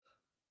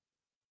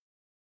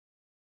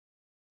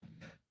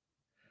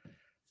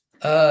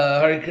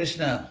Hare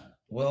Krishna.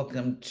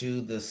 Welcome to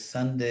the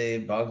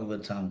Sunday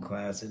Bhagavatam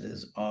class. It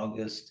is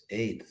August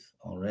 8th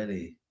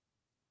already,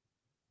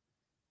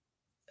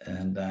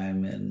 and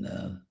I'm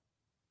in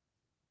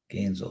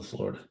Gainesville,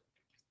 Florida.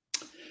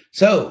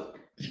 So,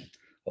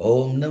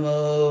 Om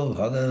Namo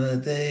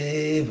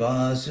Bhagavate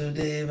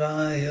Vasudevaya.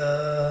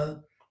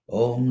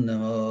 Om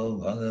Namo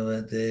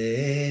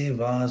Bhagavate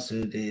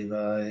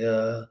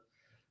Vasudevaya.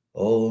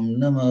 Om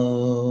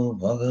Namo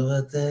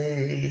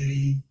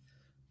Bhagavate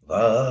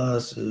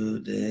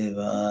Vasudevaya.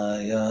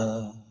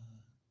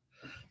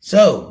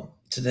 So,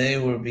 today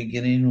we're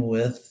beginning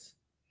with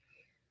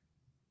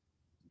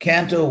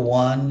Canto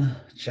 1,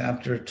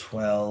 Chapter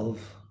 12,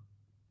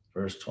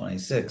 verse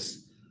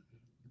 26.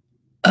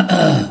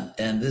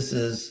 And this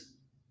is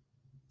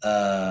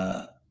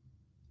a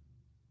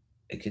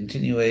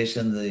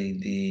continuation.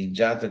 The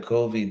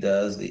Jatakovi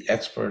does, the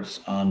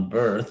experts on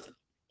birth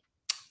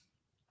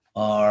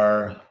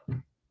are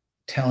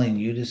telling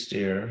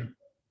Yudhisthira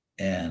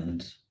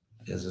and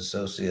his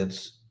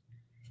associates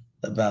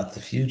about the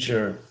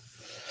future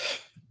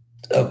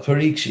of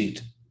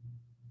Parikshit,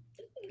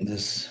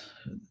 this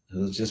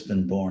who's just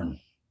been born.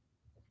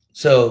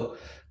 So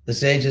the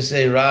sages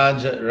say,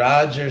 Rajarshinang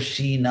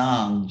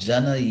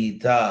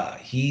Janayita,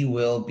 he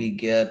will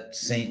beget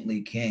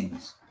saintly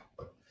kings,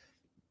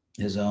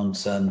 his own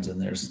sons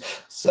and their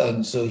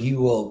sons. So he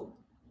will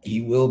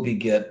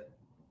beget,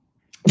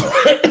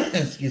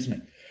 excuse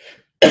me.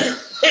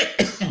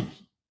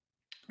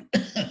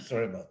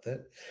 Sorry about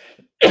that.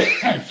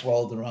 I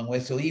swallowed the wrong way.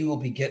 So he will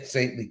beget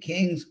saintly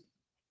kings.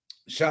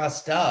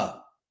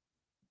 Shasta,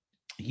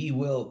 he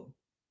will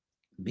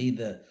be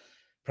the,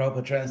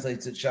 Prabhupada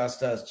translates it,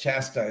 Shasta as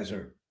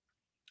chastiser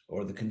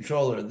or the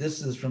controller.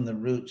 This is from the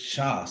root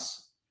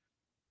shas,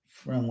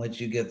 from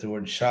which you get the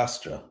word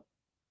shastra.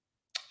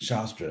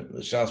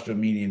 Shastra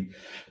meaning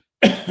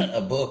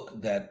a book,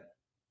 that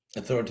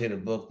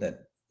authoritative book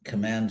that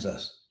commands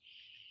us.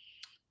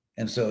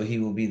 And so he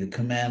will be the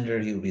commander,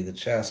 he will be the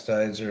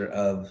chastiser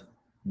of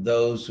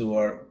those who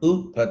are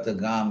utpata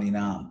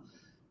gaminam.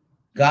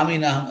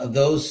 Gaminam,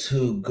 those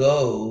who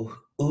go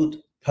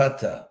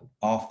utpata,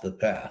 off the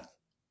path.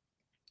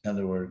 In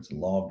other words,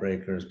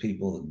 lawbreakers,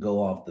 people that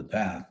go off the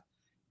path,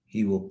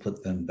 he will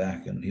put them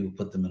back and he will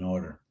put them in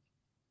order.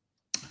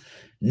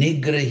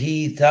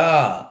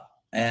 Nigrahita,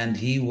 and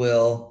he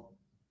will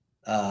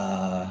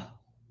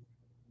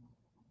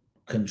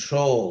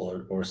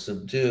control or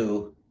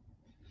subdue,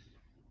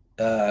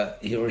 or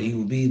he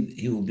will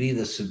be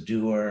the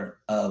subduer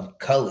of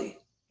Kali,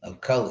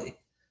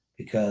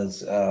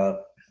 because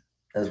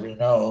as we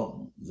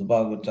know, the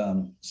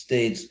Bhagavatam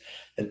states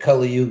that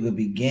Kali Yuga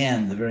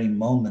began the very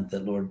moment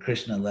that Lord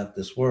Krishna left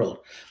this world.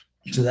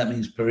 So that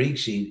means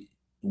Parikshit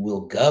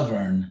will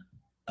govern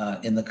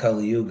in the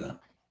Kali Yuga.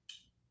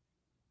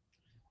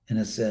 In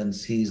a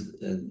sense,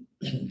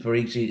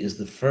 Parikshit is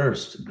the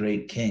first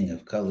great king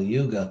of Kali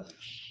Yuga,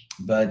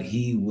 but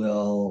he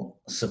will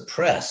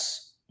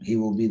suppress. He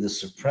will be the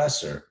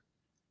suppressor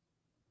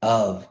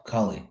of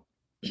Kali.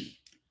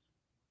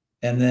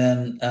 And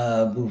then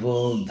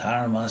Bhuvo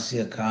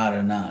Dharmasya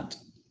Karanat.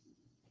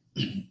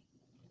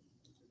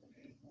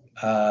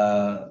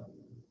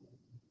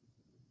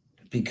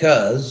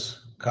 Because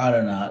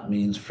Karanat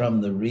means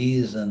from the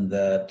reason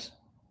that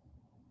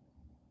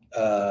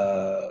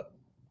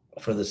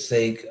for the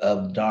sake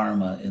of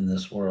Dharma in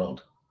this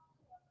world.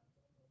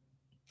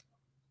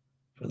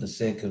 For the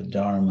sake of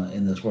Dharma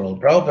in this world.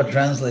 Prabhupada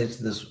translates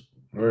this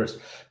verse,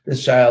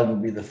 this child will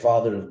be the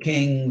father of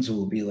kings, who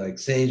will be like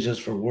sages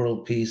for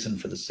world peace and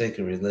for the sake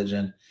of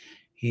religion.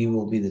 He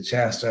will be the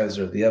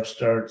chastiser of the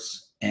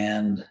upstarts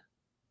and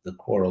the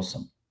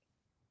quarrelsome.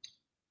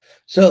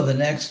 So the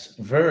next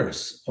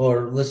verse,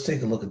 or let's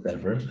take a look at that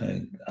verse.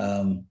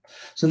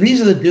 So these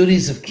are the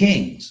duties of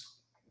kings.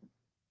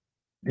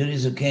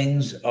 Duties of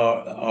kings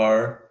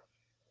are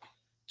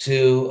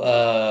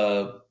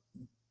to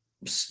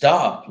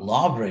stop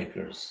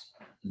lawbreakers.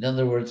 In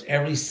other words,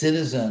 every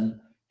citizen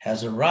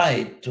has a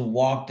right to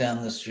walk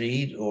down the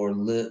street or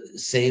live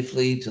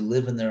safely, to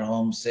live in their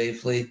home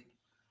safely,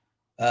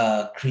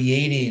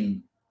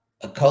 creating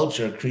a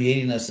culture,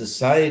 creating a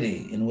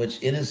society in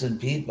which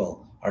innocent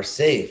people are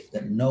safe,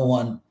 that no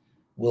one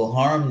will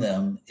harm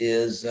them,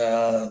 is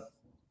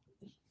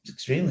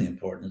extremely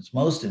important. It's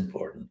most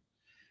important.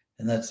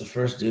 And that's the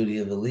first duty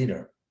of a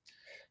leader.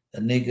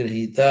 The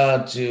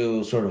nigrahita,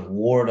 to sort of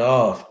ward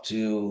off,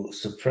 to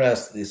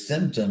suppress the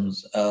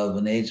symptoms of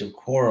an age of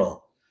quarrel,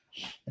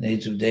 an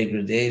age of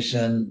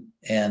degradation,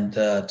 and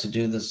to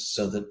do this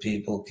so that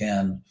people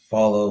can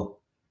follow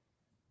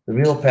the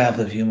real path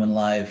of human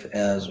life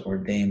as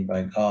ordained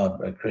by God,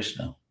 by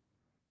Krishna.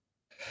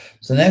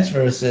 So the next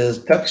verse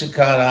is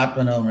Takshakar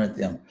Atmano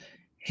Mrityam.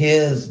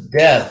 His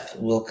death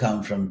will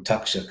come from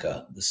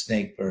Takshaka, the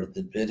snake bird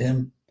that bit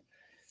him.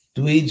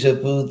 Dvija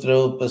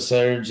Putro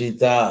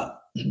Pasarjita,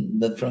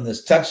 that from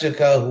this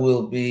Takshaka, who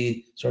will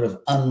be sort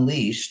of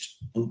unleashed,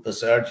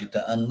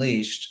 Upasarjita,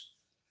 unleashed,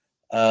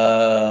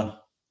 by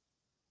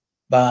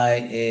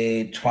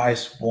a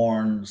twice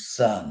born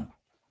son.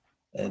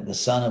 the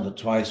son of a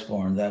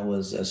twice-born. That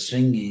was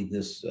Sringi,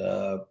 this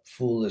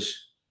foolish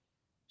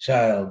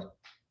child,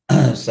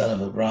 son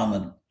of a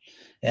Brahmin.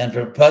 And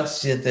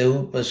Prapatsya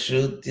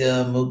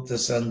Upashrutya Mukta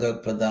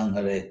Sangha Padang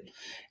Hare.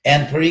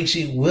 And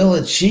Parikshit will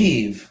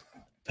achieve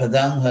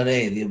Padang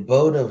Hare, the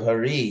abode of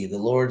Hari, the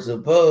Lord's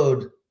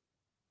abode,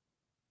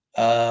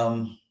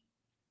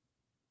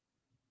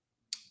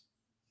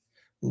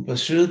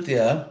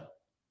 Upashrutya,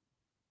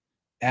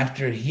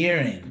 after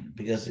hearing,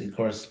 because of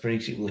course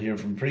Parikshit will hear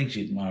from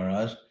Parikshit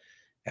Maharaj,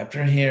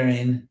 after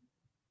hearing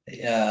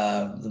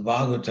the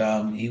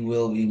Bhagavatam, he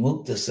will be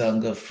Mukta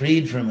Sangha,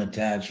 freed from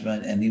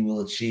attachment, and he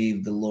will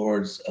achieve the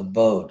Lord's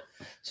abode.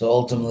 So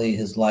ultimately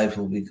his life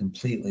will be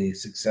completely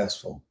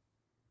successful.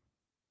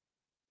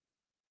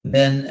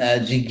 Then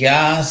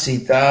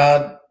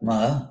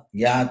Jigyasitatma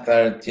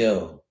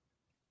Yatartyo.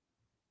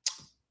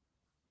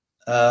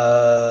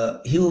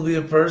 He will be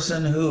a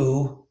person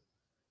who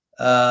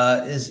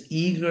is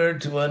eager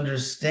to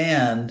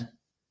understand,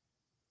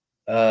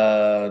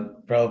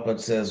 Prabhupada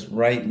says,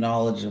 right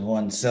knowledge of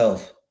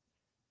oneself,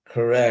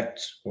 correct,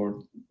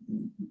 or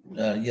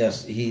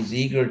yes, he's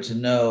eager to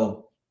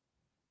know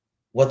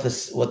what the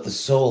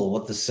soul,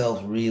 what the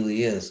self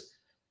really is.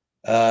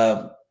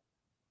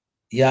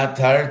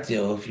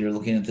 Yatartyo, if you're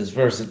looking at this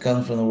verse, it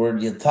comes from the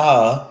word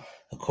yata,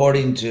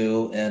 according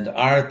to, and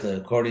artha,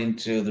 according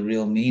to the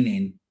real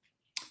meaning.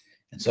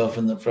 And so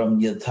from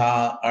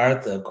yata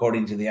artha,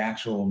 according to the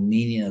actual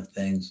meaning of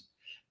things,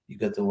 you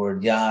get the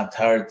word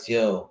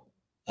yatartyo,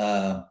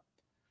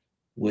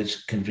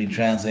 which can be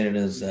translated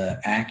as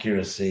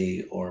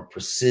accuracy or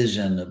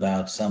precision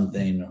about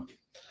something.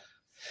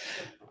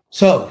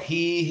 So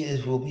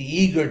he will be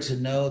eager to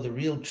know the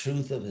real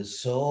truth of his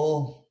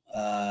soul.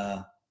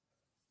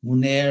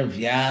 Muner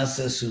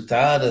Vyasa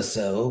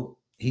Sutadaso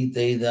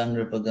Hitaidam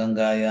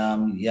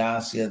Ripagangayam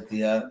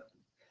Yasyatya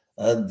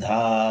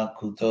Adha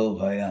Kuto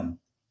Bhayam.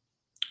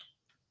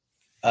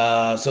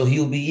 So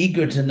he'll be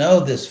eager to know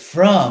this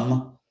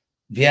from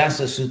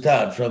Vyasa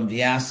Sutad, from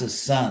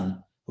Vyasa's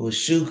son, who is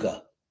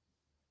Shuka,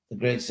 the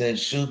great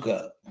sage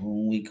Shuka,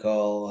 whom we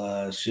call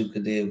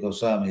Shukadeva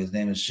Goswami. His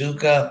name is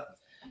Shuka.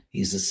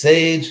 He's a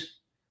sage.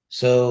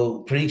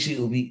 So Parikshit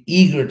will be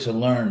eager to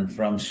learn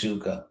from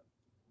Shuka.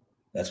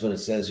 That's what it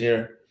says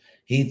here.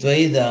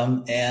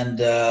 Hitvaidam, and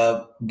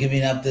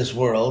giving up this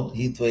world.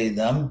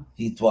 Hitvaidam,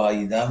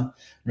 Hitvaidam,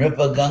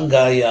 Nripa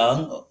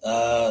Gangayam,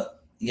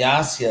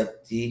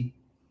 Yasyati,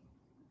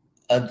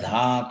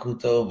 Adha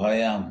Kuto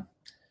Bhayam.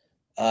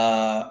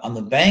 On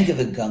the bank of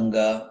the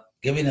Ganga,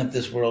 giving up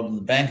this world, on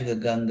the bank of the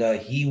Ganga,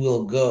 he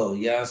will go,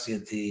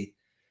 Yasyati,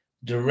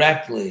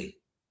 directly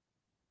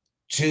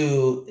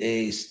to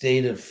a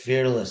state of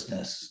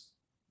fearlessness.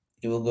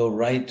 He will go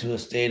right to a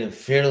state of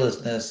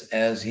fearlessness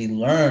as he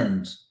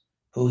learns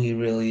who he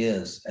really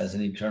is as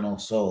an eternal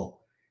soul,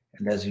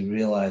 and as he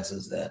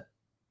realizes that.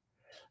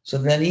 So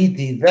then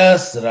iti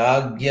thus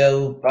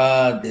ragya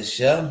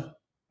upadisha,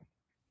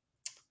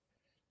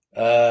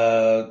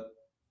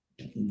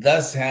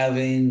 thus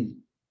having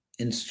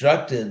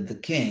instructed the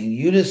king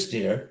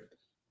Yudhisthira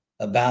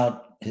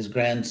about his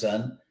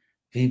grandson,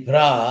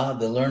 Vipra,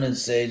 the learned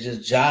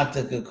sages,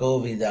 Jataka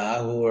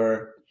Kovida, who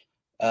were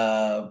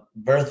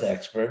birth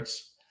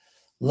experts,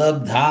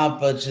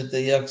 Labdhapa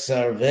Chitayak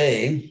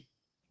Sarve,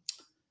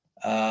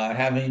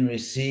 having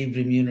received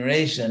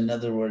remuneration. In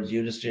other words,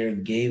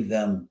 Yudhisthira gave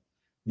them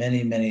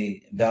many,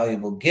 many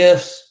valuable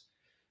gifts.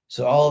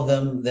 So all of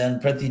them then,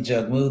 Prati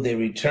Jagmu, they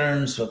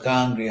returned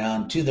Swakan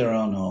Grihan to their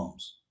own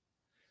homes.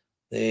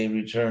 They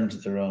returned to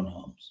their own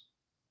homes.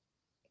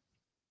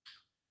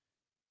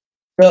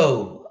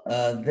 So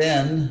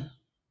then,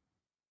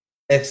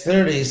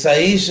 X30,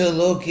 Saisha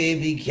Loke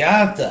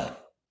Vikyata,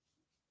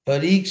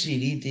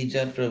 Parikshit iti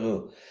Jat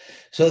Prabhu.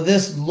 So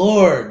this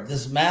Lord,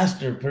 this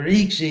master,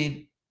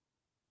 Parikshit,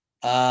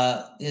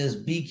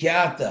 is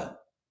Bikyata,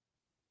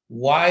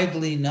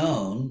 widely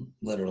known,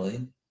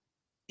 literally,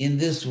 in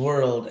this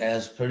world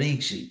as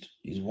Parikshit.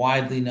 He's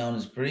widely known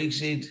as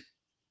Parikshit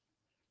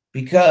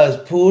because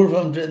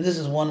Purvam, and this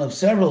is one of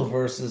several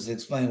verses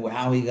explaining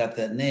how he got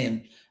that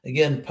name.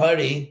 Again,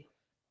 Pari,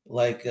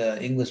 like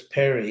English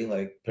peri,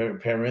 like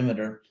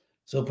perimeter.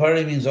 So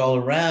Pari means all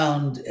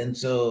around, and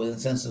so in the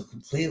sense of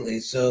completely.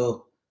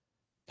 So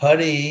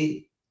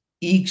Pari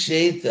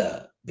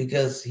Iksheta,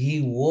 because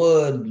he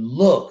would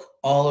look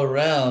all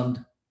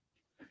around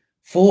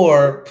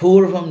for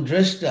Purvam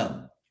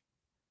Drishtam,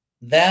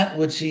 that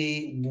which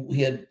he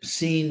had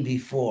seen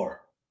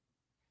before.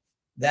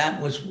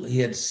 That which he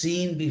had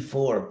seen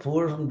before,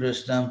 Purvam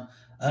Drishtam,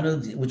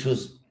 which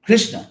was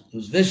Krishna, it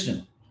was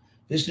Vishnu.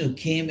 Vishnu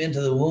came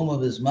into the womb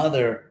of his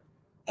mother,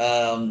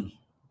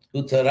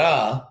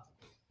 Uttara,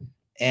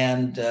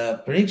 and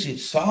Parikshit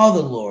saw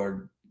the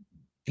Lord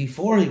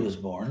before he was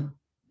born,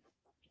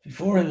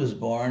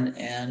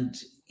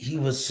 and he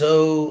was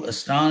so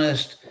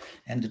astonished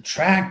and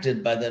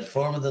attracted by that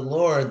form of the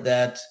Lord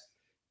that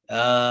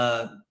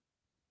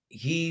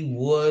he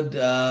would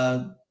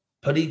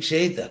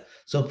pariksheta.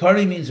 So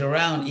pari means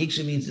around,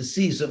 iksha means to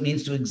see, so it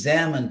means to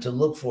examine, to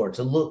look for,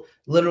 to look,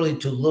 literally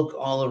to look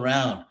all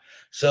around.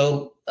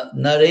 So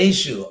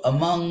Nareshu,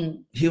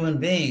 among human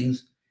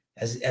beings,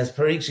 as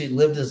Parikshit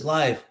lived his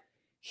life,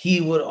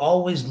 he would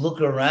always look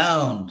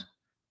around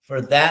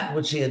for that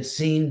which he had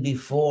seen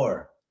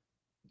before,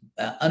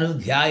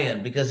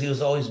 Anudhyayan, because he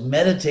was always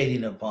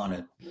meditating upon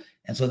it.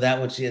 And so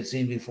that which he had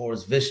seen before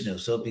was Vishnu.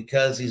 So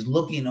because he's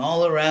looking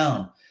all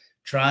around,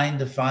 trying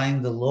to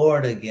find the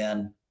Lord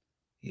again,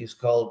 he's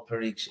called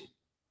Parikshit.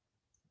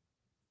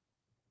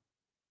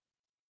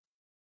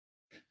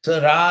 So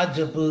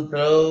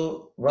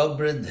Rajaputro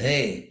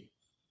Vabridhe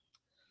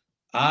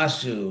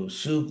Ashu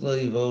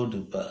Shukla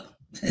Ivodupa.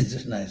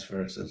 These are nice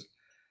verses.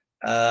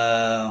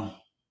 So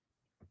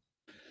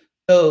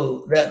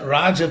that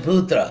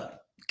Rajaputra,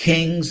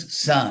 king's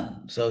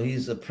son. So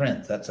he's a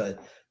prince. It's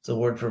a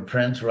word for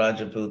prince,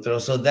 Rajaputra.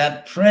 So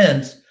that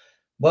prince,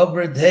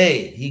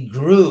 Vabridhe, he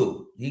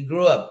grew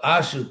up,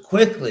 Ashu,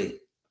 quickly.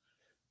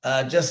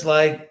 Just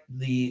like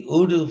the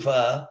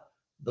Udupa,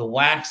 the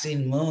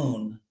waxing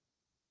moon,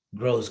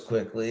 grows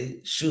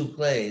quickly.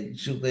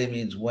 Shukle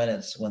means when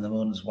the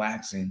moon is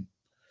waxing.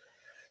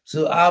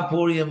 So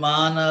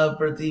apuryamana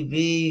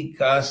prativi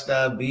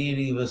kasta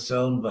biri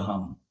vason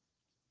vaham.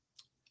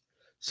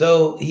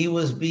 So he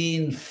was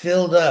being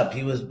filled up.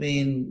 He was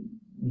being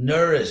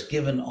nourished,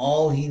 given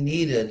all he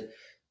needed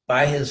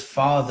by his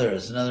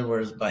fathers. In other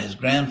words, by his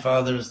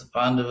grandfathers, the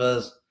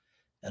Pandavas,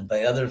 and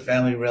by other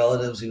family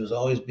relatives. He was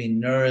always being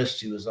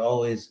nourished. He was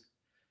always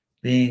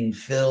being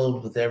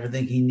filled with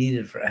everything he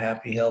needed for a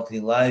happy, healthy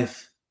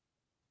life.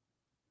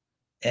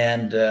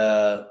 And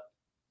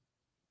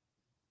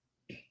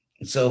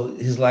so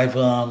his life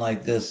went on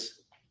like this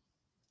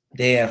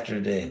day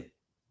after day.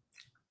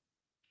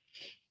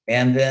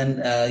 And then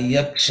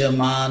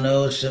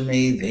Yakshamano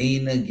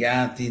Shamedhina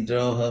Gyati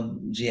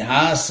Droha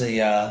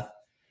Jihasaya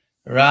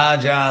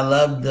Raja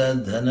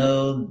Labda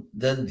Dhano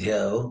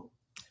Dadhyo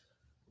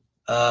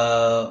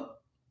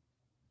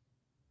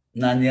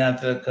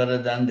Nanyatra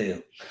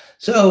Karadandyo.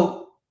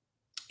 So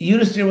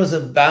Yudhisthira was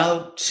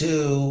about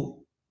to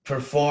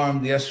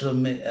perform the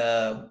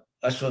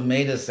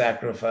Ashwamedha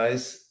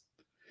sacrifice.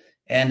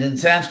 And in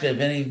Sanskrit,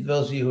 if any of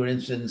those of you who are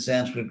interested in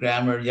Sanskrit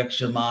grammar,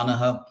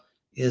 Yakshamanaha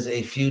is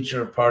a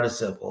future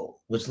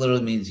participle, which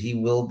literally means he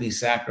will be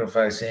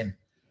sacrificing.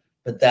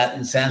 But that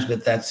in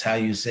Sanskrit, that's how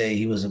you say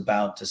he was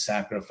about to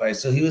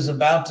sacrifice. So he was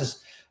about to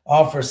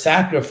offer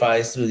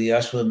sacrifice through the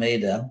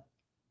Ashwamedha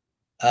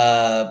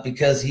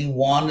because he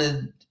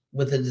wanted,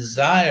 with a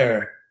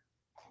desire,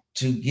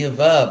 to give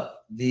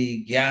up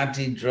the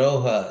Gyati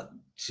Droha,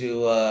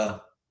 to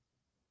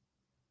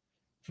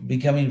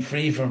becoming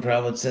free from,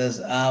 Prabhupada says,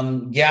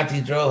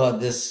 Gyati Droha,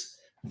 this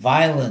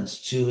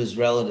violence to his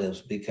relatives,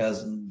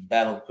 because in the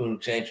Battle of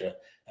Kurukshetra,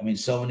 I mean,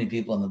 so many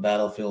people in the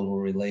battlefield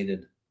were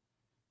related,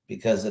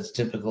 because it's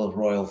typical of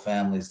royal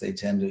families. They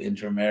tend to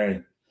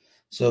intermarry.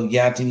 So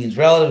Gyati means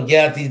relative.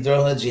 Gyati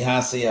Droha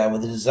Jihasaya,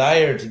 with a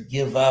desire to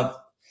give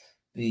up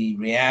the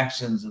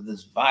reactions of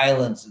this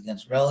violence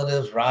against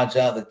relatives.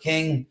 Raja, the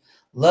king,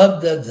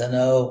 Labda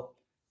Dhano,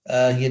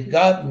 he had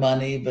got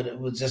money, but it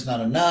was just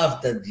not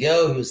enough. He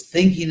was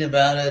thinking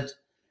about it.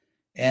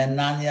 And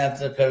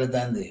Nanyatra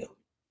Karadandiyo.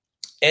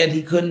 And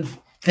he couldn't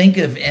think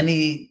of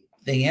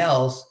anything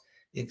else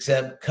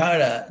except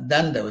Kara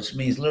Danda, which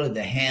means literally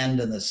the hand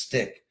and the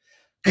stick.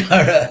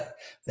 Kara,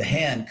 the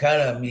hand.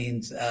 Kara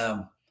means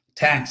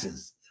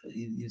taxes.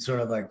 It's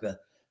sort of like the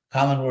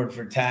common word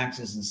for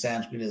taxes in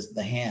Sanskrit is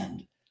the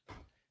hand.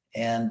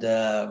 And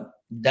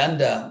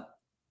Danda,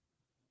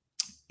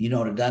 you know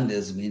what a danda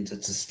is? It means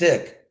it's a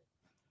stick.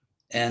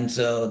 And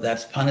so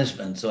that's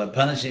punishment. So by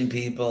punishing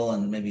people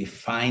and maybe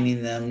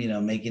fining them,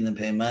 making them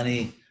pay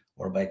money,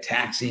 or by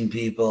taxing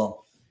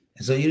people.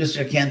 And so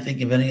Yudhisthira can't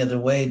think of any other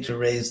way to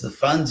raise the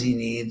funds he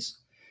needs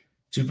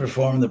to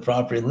perform the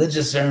proper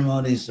religious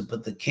ceremonies, to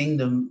put the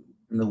kingdom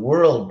and the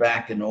world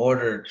back in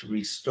order, to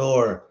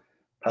restore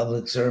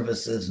public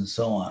services and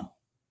so on.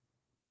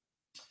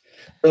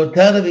 So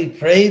Tadavi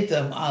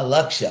Pretam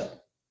Alaksha,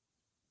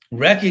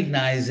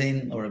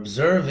 recognizing or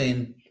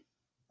observing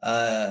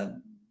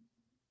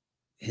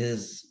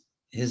his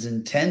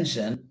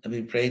intention,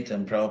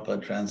 Abhipretam,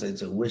 Prabhupada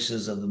translates it,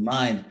 wishes of the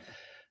mind.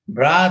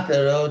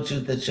 Brataro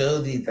Chuta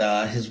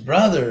Chodita, his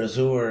brothers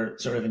who were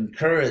sort of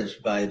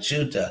encouraged by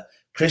Chuta,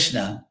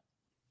 Krishna,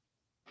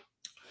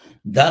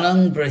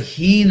 Dhanam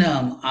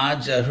Brahinam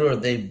Ajahur,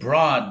 they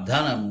brought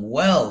Dhanam,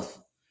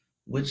 wealth,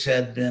 which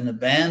had been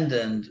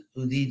abandoned,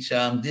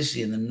 Udicham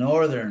Dishi, in the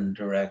northern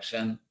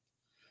direction,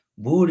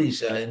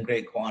 Burisha, in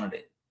great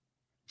quantity.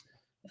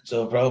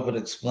 So Prabhupada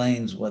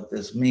explains what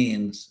this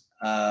means.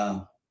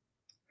 Prabhupada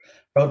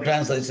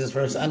translates this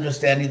verse,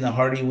 understanding the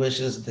hearty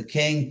wishes of the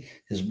king,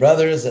 his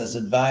brothers, as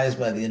advised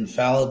by the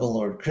infallible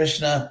Lord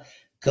Krishna,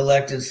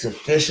 collected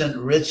sufficient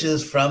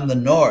riches from the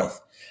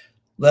north,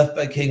 left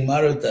by King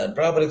Maruta.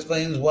 Prabhupada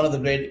explains one of the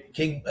great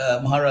King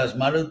Maharaj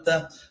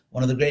Maruta,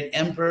 one of the great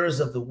emperors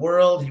of the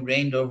world. He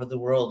reigned over the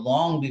world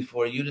long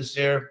before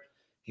Yudhisthira.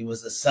 He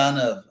was the son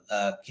of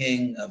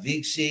King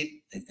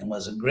Avikshit and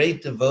was a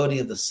great devotee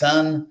of the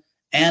sun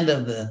and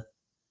of the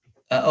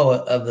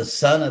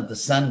son of the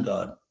sun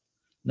god,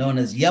 known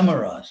as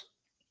Yamaraj.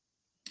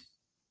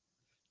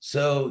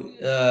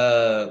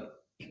 So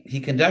he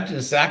conducted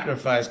a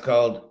sacrifice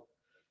called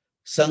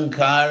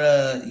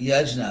Sankara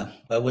Yajna,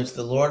 by which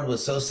the Lord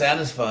was so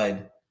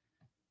satisfied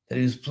that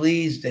he was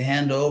pleased to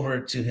hand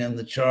over to him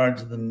the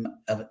charge of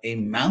a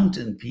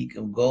mountain peak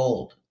of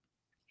gold.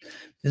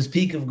 This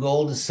peak of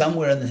gold is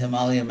somewhere in the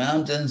Himalaya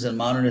mountains, and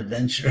modern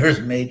adventurers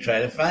may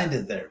try to find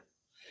it there.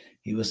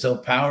 He was so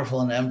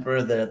powerful an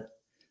emperor that at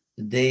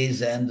the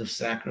day's end of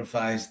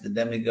sacrifice, the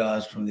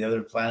demigods from the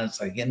other planets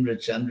like Indra,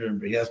 Chandra,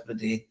 and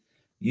Brihaspati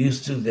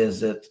used to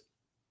visit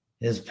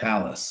his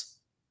palace.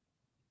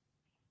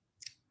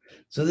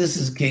 So this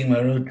is King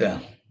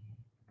Maruta.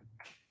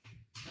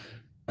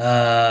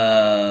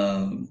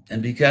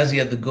 And because he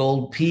had the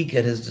gold peak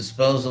at his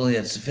disposal, he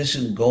had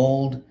sufficient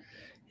gold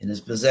in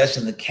his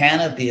possession. The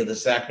canopy of the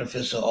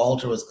sacrificial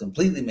altar was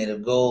completely made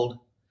of gold.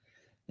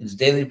 In his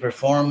daily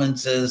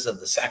performances of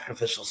the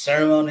sacrificial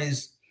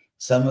ceremonies,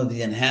 some of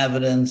the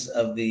inhabitants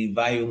of the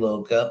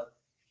Vayuloka,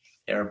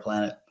 air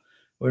planet,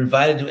 were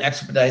invited to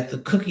expedite the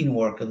cooking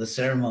work of the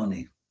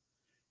ceremony.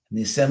 And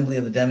the assembly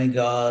of the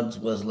demigods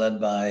was led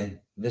by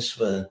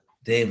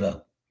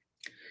Vishwadeva.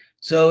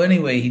 So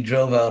anyway, he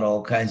drove out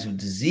all kinds of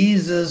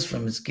diseases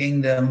from his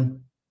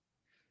kingdom,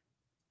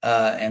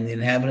 and the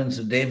inhabitants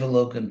of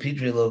Devaloka and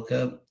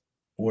Pitriloka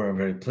were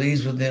very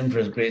pleased with him for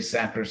his great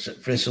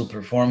sacrificial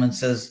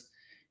performances.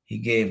 He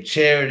gave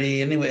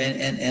charity anyway,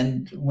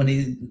 and when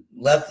he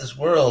left this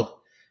world,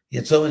 he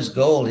had so much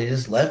gold, he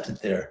just left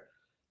it there.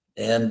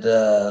 And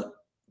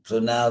so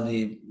now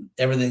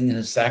everything in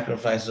his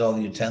sacrifices, all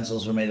the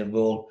utensils were made of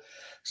gold.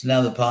 So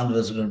now the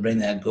Pandavas are going to bring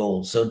that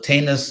gold. So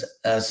Tenas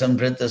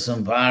Sambrita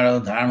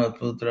Sambharo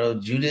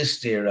Dharmaputro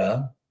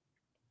Yudhishthira.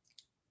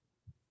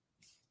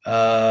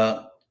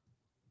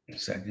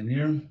 Second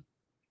here.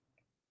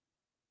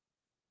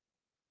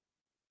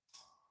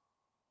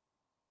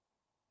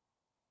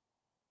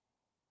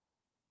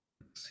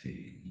 Let's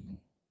see.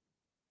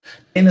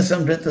 Tenas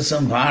Sambrita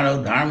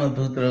Sambharo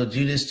Dharmaputro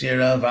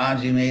Yudhishthira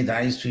Vajime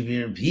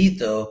Daistrivir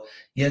Bhito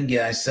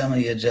Yagya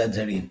Samaya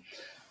Jadhari.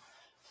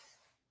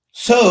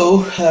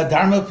 So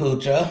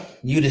Dharmaputra,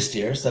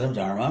 Yudhishthira, son of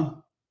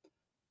Dharma,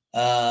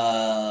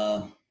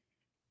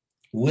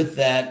 with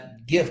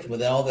that gift,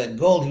 with all that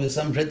gold, he was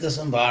Sambrita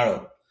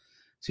Sambharo.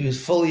 So he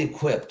was fully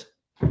equipped.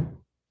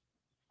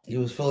 He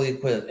was fully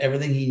equipped.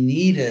 Everything he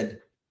needed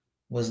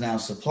was now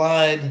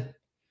supplied.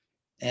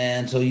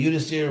 And so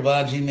Yudhishthira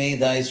Vajime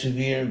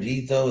Daisravir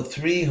Vito,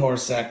 3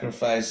 horse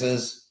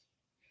sacrifices.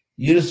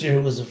 Yudhishthira,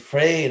 who was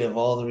afraid of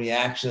all the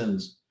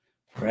reactions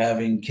for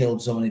having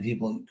killed so many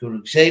people in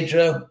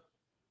Kurukshetra,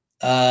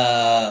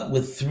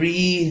 with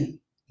 3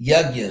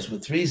 yagyas,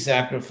 with 3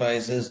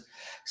 sacrifices,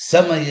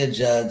 Samaya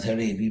Jad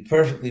Hari, he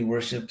perfectly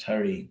worshipped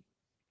Hari.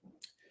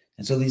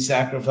 And so these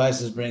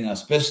sacrifices bring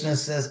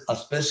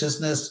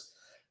auspiciousness.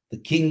 The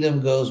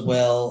kingdom goes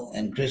well,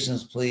 and Krishna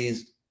is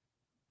pleased.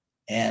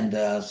 And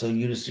so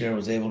Yudhishthira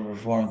was able to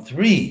perform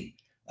 3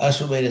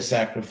 Ashwamedha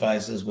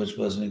sacrifices, which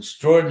was an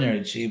extraordinary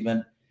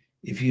achievement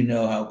if you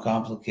know how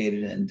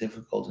complicated and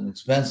difficult and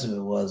expensive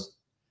it was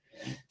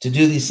to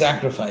do these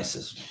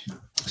sacrifices.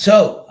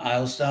 So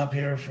I'll stop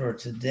here for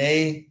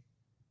today.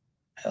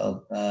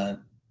 I'll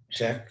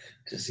check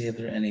to see if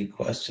there are any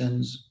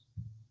questions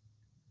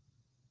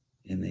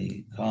in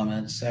the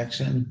comments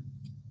section.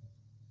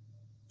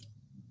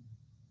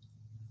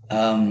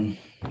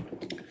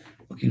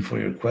 Looking for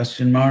your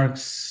question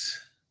marks.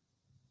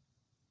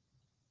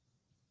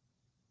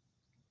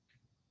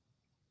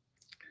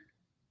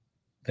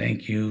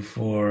 Thank you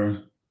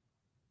for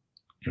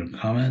your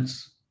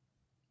comments.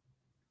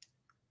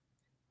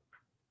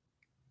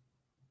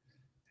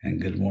 And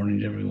good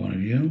morning to every one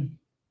of you.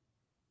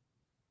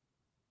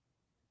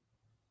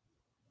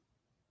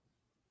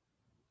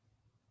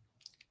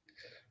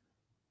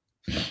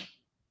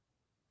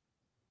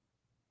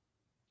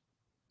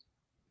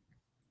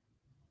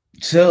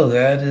 So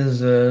that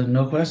is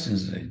no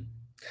questions today.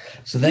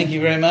 So thank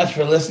you very much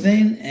for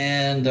listening,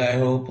 and I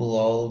hope we'll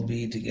all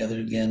be together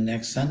again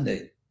next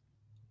Sunday.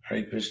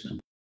 Hare Krishna.